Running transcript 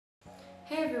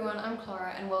Hey everyone, I'm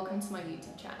Klara and welcome to my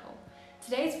YouTube channel.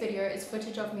 Today's video is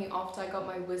footage of me after I got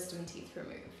my wisdom teeth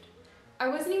removed. I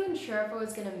wasn't even sure if I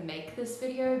was going to make this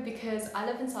video because I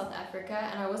live in South Africa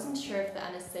and I wasn't sure if the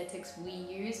anesthetics we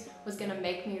use was going to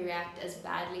make me react as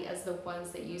badly as the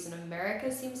ones they use in America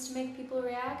seems to make people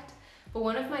react. But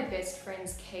one of my best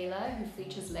friends, Klara, who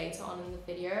features later on in the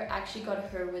video, actually got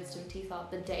her wisdom teeth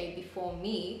out the day before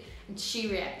me and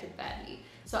she reacted badly.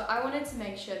 So I wanted to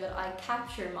make sure that I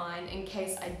capture mine in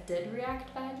case I did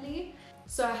react badly.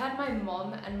 So I had my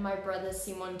mom and my brother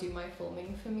Simon do my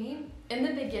filming for me. In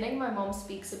the beginning, my mom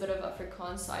speaks a bit of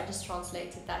Afrikaans, so I just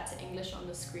translated that to English on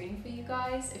the screen for you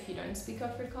guys if you don't speak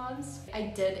Afrikaans.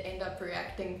 I did end up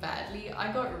reacting badly.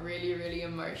 I got really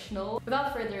emotional.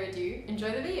 Without further ado,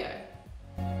 enjoy the video.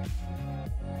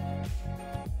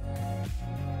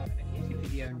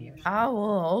 I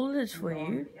will hold it for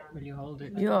you. Will you hold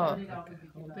it? Yeah. Okay,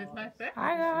 hold it like that.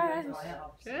 Hi guys.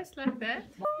 Just like that.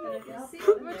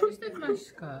 What is that, my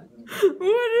Scott?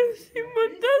 What if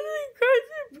Simon doesn't go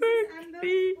to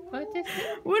Berkeley? What is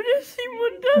it? What if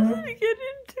Simon doesn't get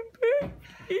into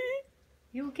Berkeley?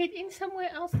 You'll get in somewhere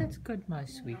else that's good, my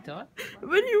sweetheart.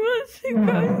 But he wants to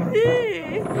go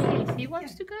there. Yes, he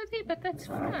wants to go there, but that's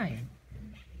fine.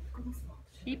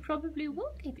 He probably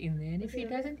will get in there, and if he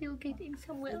doesn't, he'll get in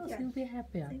somewhere else. He'll be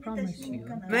happy, I promise you.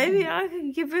 Maybe I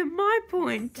can give him my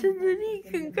points and then he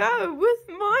can go with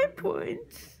my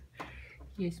points.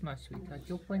 Yes, my sweetheart,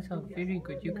 your points are very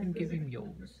good. You can give him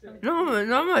yours. No,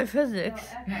 not my physics.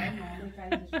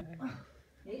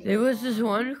 There was this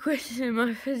one question in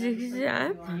my physics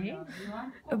exam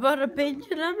about a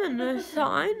pendulum and a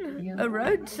sign, a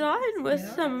road sign with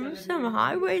some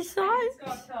highway signs,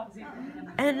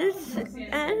 and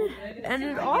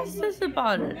it asked us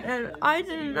about it, and I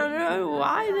didn't know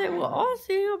why they were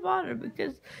asking about it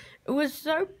because it was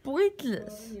so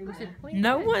pointless.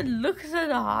 No one looks at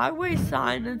a highway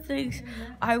sign and thinks,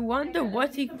 I wonder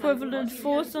what equivalent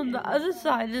force on the other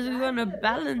side is going to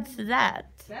balance that.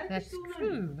 That's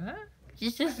true, huh? You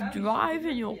just drive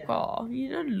in your car. You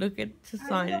don't look at the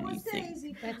sign and you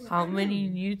think, how many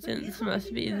newtons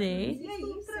must be there?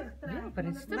 Yeah, but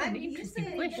it's still an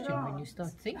interesting question when you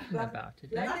start thinking about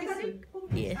it, don't you think?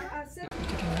 Yes.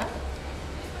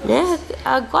 Yeah,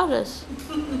 I got it.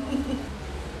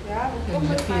 En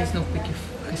lippie is nog 'n bietjie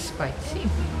gespuit, sien?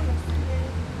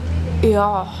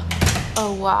 Ja.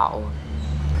 Oh wow.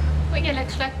 Maar jy lyk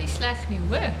glad nie sleg nie,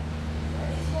 hoor?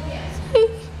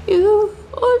 Thank you.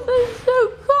 Oh, that's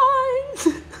so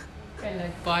kind. Jy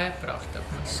lyk baie pragtig,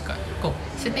 my skat. Kom,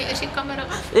 sit net eers die kamera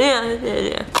af.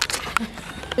 Yeah.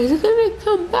 Is it gonna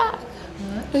come back?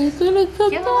 Is it gonna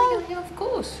come back? Yeah, of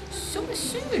course. So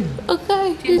soon.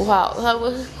 Okay. Wow, that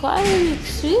was quite an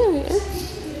experience.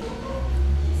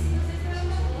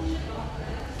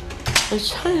 I'm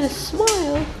trying to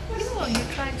smile. Yeah,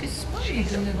 you're trying to smile. You're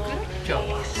doing a good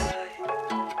job.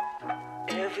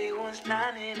 Everyone's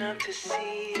lining up to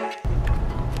see you.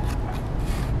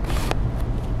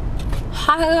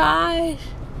 Hi guys.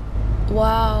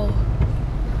 Wow.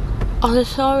 I'm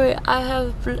sorry, I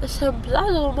have some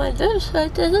blood on my lips, so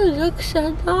it doesn't look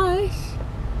so nice.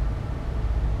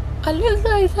 I look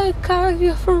like that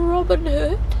character from Robin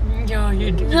Hood. Yeah,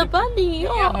 you do. The bunny,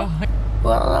 yeah.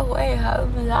 We're on our way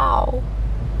home now.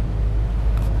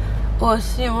 Oh,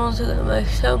 Simon's gonna make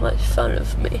so much fun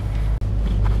of me.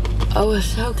 I was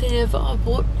so clever, I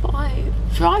bought my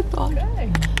tripod.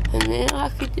 Okay. And then I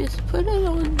could just put it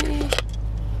on there.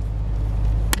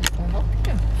 I'll help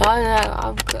you. I know,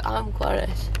 I'm got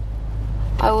it.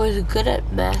 I was good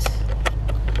at math.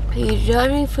 You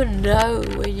don't even know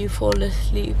when you fall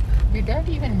asleep. You don't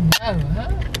even know, huh?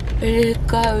 It just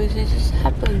goes, it just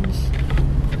happens.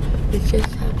 It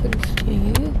just happens to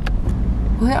you.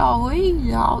 Where are we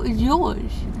now? It's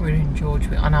yours. We're in George.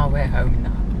 We're on our way home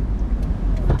now.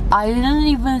 I didn't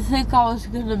even think I was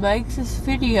gonna make this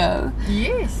video.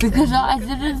 Yes. Because I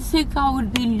didn't think I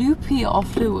would be loopy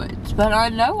afterwards. But I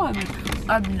know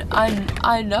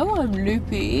I know I'm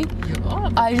loopy. You are.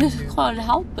 I just can't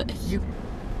help it.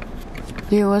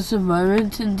 There was a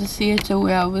moment in the theatre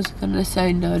where I was gonna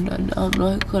say no, I'm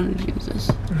not gonna do this.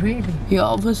 Really? Yeah,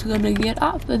 I was gonna get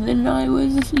up and then I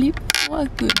was asleep before I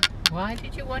could. Why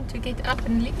did you want to get up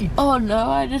and leave? Oh no,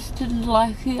 I just didn't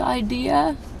like the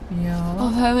idea Yeah.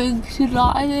 of having to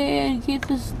lie there and get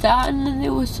this done, and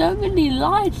there were so many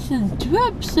lights and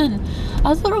drips, and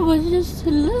I thought it was just a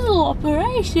little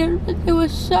operation, but there were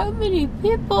so many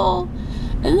people,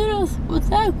 and then I thought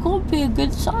that can't be a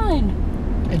good sign.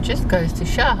 It just goes to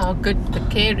show how good the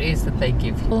care is that they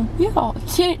give you. Yeah,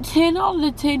 10 out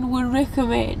of 10 would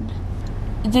recommend.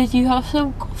 Did you have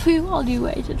some coffee while you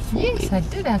waited for me? Yes, I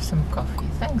did have some coffee.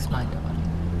 Thanks, my darling.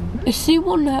 Is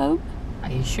Simon home?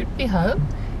 He should be home.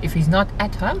 If he's not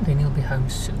at home, then he'll be home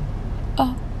soon.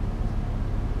 Oh.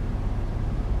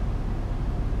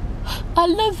 I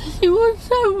love Simon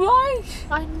so much.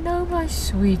 I know, my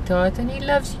sweetheart, and he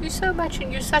loves you so much,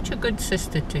 and you're such a good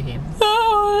sister to him.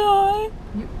 Oh,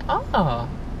 You are.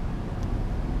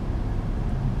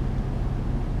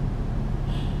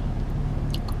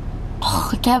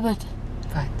 oh damn it.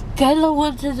 But Kayla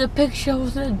wanted a picture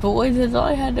of that boy that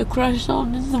I had a crush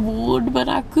on in the ward, but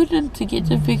I couldn't to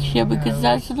get a picture because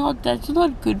that's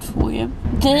not good for him.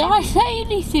 Did I say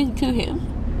anything to him?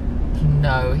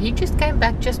 no, he just came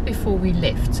back just before we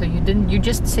left, so you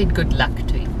just said good luck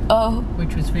to him, Oh,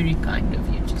 which was very kind of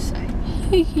you to say.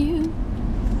 thank you.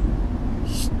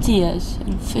 Steers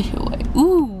and fish away.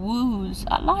 Ooh, woos.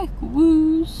 I like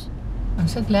woos. I'm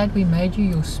so glad we made you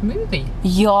your smoothie.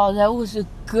 Yeah, that was a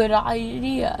good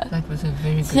idea. That was a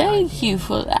very good idea. Thank you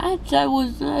for that. That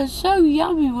was so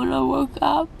yummy when I woke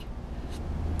up.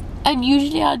 And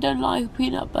usually I don't like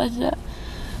peanut butter,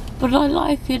 but I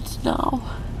like it now.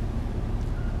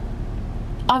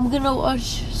 I'm gonna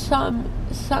watch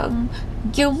some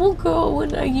Gilmore Girl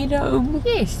when I get home.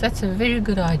 Yes, that's a very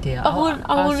good idea. I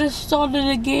want to start it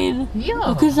again.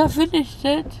 Yeah. Because I finished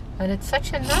it. And it's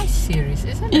such a nice series,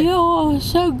 isn't it? Yeah,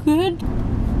 so good.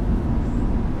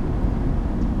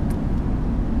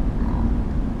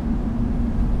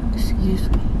 Excuse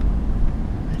me.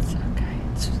 That's okay.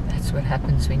 That's what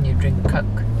happens when you drink Coke.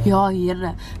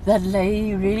 Yeah, that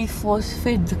lady really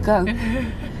force-fed the Coke.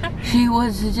 She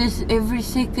was just every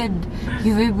second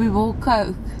giving me more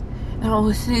Coke. And I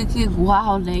was thinking,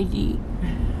 wow, lady,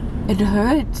 it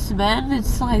hurts, man.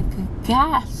 It's like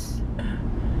gas.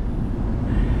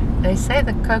 They say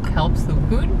the Coke helps the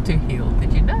wound to heal.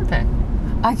 Did you know that?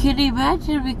 I can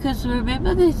imagine, because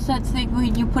remember there's that thing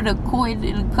when you put a coin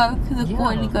in Coke, the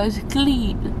coin goes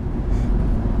clean.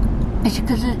 It's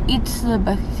because it eats the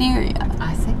bacteria.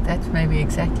 I think that's maybe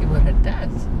exactly what it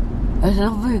does. It's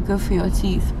not very good for your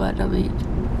teeth, but I mean,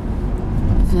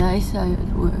 if they say it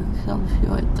works, I'm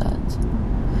sure it does.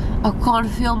 I can't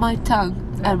feel my tongue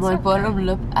and my bottom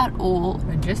lip at all.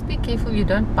 But just be careful you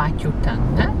don't bite your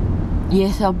tongue, no?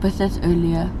 Yes, I bit it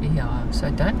earlier. Yeah, so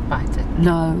don't bite it.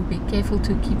 No. Be careful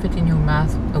to keep it in your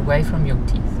mouth away from your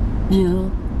teeth. Yeah.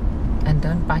 And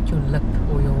don't bite your lip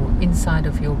or your inside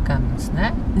of your gums,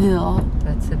 no? Yeah.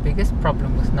 That's the biggest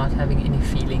problem with not having any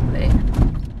feeling there.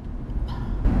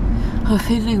 I'm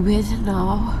feeling better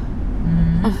now.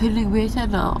 I'm feeling better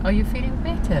now. Are you feeling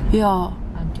better? Yeah.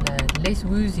 I'm glad. Less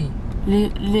woozy.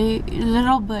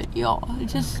 Little bit, yeah.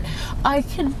 Just, I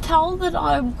can tell that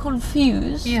I'm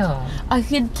confused. Yeah. I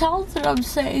can tell that I'm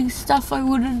saying stuff I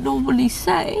wouldn't normally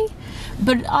say,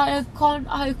 but I can't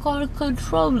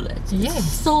control it. Yes.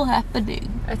 It's still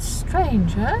happening. It's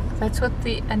strange, huh? That's what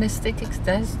the anesthetics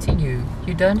does to you.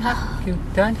 You don't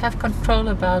have control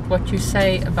about what you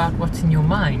say about what's in your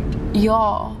mind.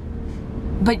 Yeah.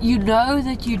 But you know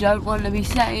that you don't want to be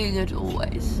saying it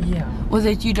always. Yeah. Or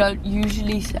that you don't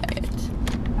usually say it.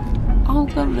 I'm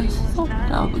gonna stop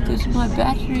now because my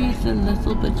battery is a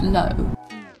little bit low.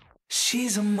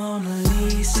 She's a Mona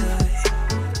Lisa.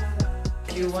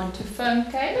 You want to phone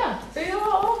Kayla?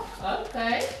 Yeah.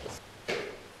 Okay.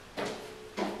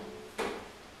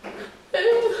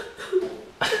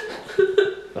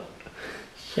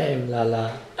 Shame,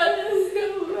 Lala. I'm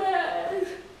so bad.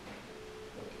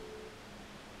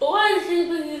 Why is she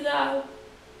bringing it out?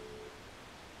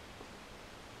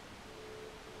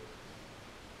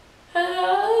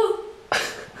 Hello?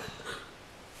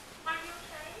 Are you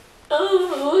okay?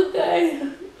 Oh, okay.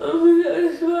 I'm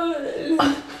so swollen.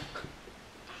 Okay.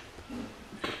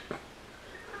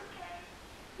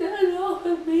 Get off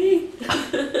of me.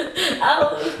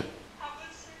 Ow. How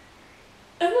was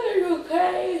it? It was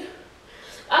okay.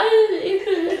 I didn't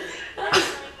even... I'm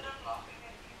sorry that I'm laughing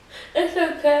at you. It's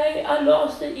okay. I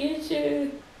lost it, you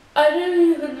too. I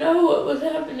didn't even know what was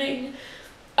happening.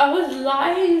 I was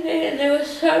lying there and there were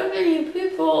so many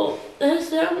people. There's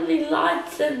so many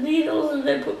lights and needles and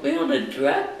they put me on a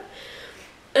drip.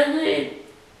 And then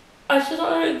I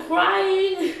started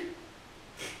crying.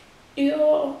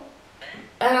 Yeah.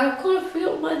 And I can't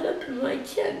feel my lip and my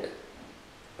chin.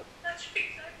 That's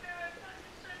exactly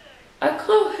what I I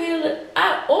can't feel it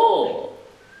at all.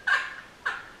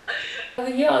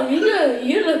 Yeah,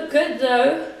 you look good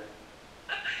though.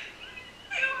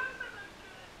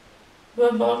 My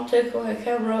mom took my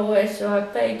camera away, so I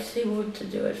paid Seymour to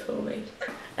do it for me.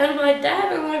 And my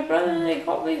dad and my brother, they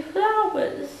got me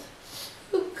flowers.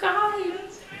 So kind.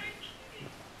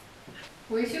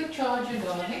 Where's your charger,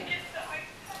 darling?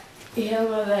 Yeah,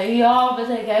 but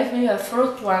they gave me a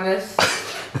fruit one.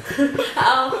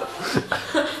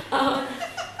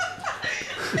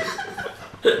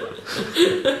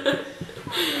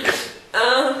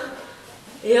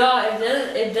 Yeah,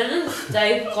 it didn't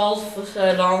stay cold for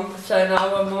so long, so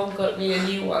now my mom got me a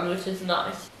new one, which is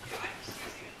nice.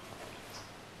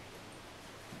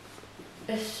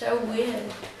 It's so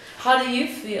weird. How do you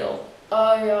feel?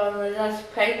 Oh yeah, no, that's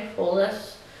painful.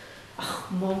 That's... Oh,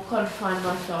 Mom can't find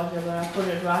my charger, but I put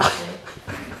it right there.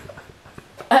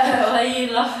 Why are you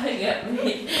laughing at me?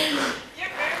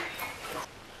 You're very beautiful.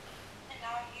 And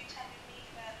now you telling me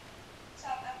that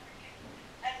South African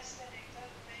anesthetic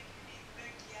doesn't make you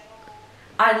booty at all.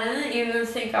 I didn't even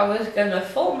think I was gonna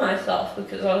fall myself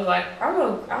because I was like, I'm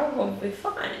gonna be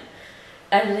fine.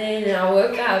 And then I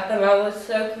woke up and I was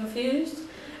so confused.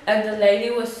 And the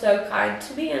lady was so kind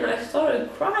to me and I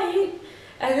started crying.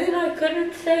 And then I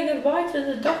couldn't say goodbye to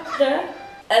the doctor.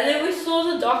 And then we saw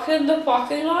the doctor in the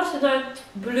parking lot and I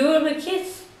blew him a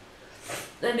kiss.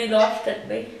 And he laughed at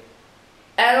me.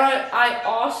 And I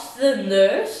asked the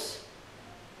nurse,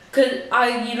 cause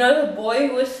you know the boy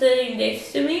who was sitting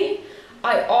next to me,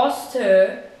 I asked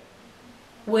her,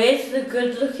 where's the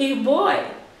good looking boy?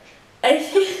 And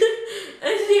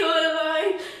she was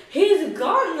like, he's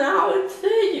gone now in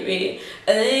surgery.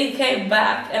 And then he came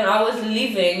back and I was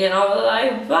leaving and I was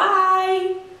like,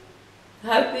 bye.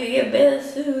 Hope you get better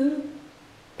soon.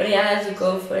 But he has a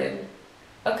girlfriend.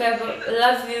 Okay, but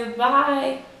love you,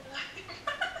 bye.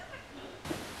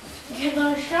 Can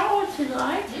I shower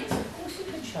tonight? Yes, of course you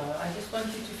can shower. I just want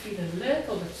you to feel a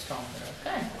little bit stronger,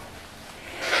 okay?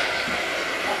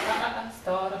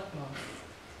 Start up now.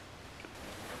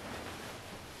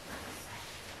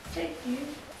 Thank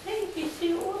you,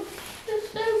 Simon. You're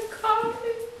so kind.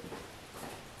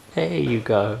 There you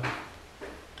go.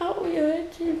 Oh, you're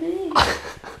hurting me.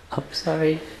 I'm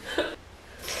sorry.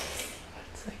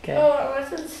 It's okay. Oh, I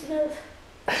wasn't sniff.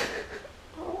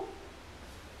 Oh,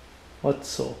 What's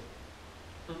sore?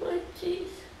 my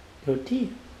teeth. Your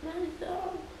teeth? My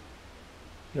thumb.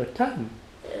 Your tongue?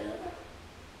 Yeah.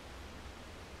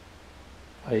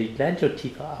 Are you glad your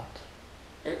teeth are out?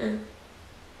 Uh-uh.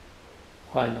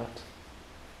 Why not?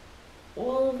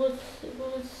 Well, why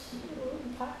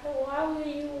would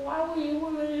you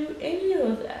want to do any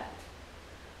of that?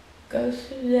 Go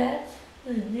through that,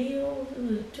 the needles and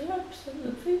the drips and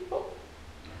the people.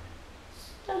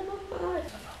 It's not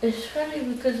nice. It's funny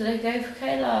because they gave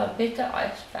Kayla a better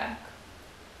ice pack.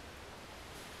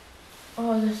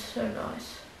 Oh, that's so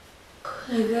nice.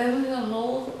 They gave me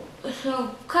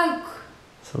some Coke.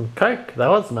 Some Coke, that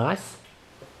was nice.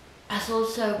 I thought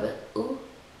so,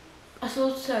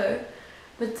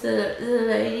 but the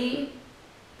lady,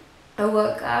 I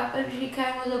woke up and she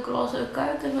came with a glass of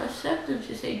Coke and I sipped and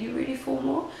she said, you ready for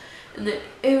more? And then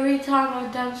every time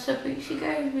I've done sipping, she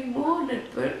gave me more and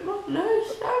it burnt my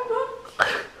nose so much.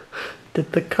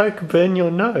 Did the Coke burn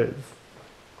your nose?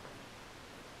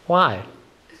 Why?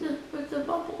 With the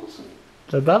bubbles.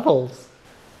 The bubbles?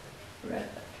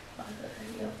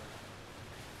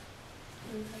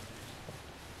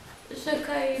 It's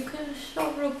okay, you can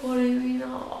stop recording me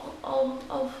now.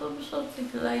 I'll film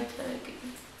something later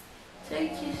again.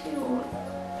 Thank you, Simon.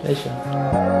 Pleasure.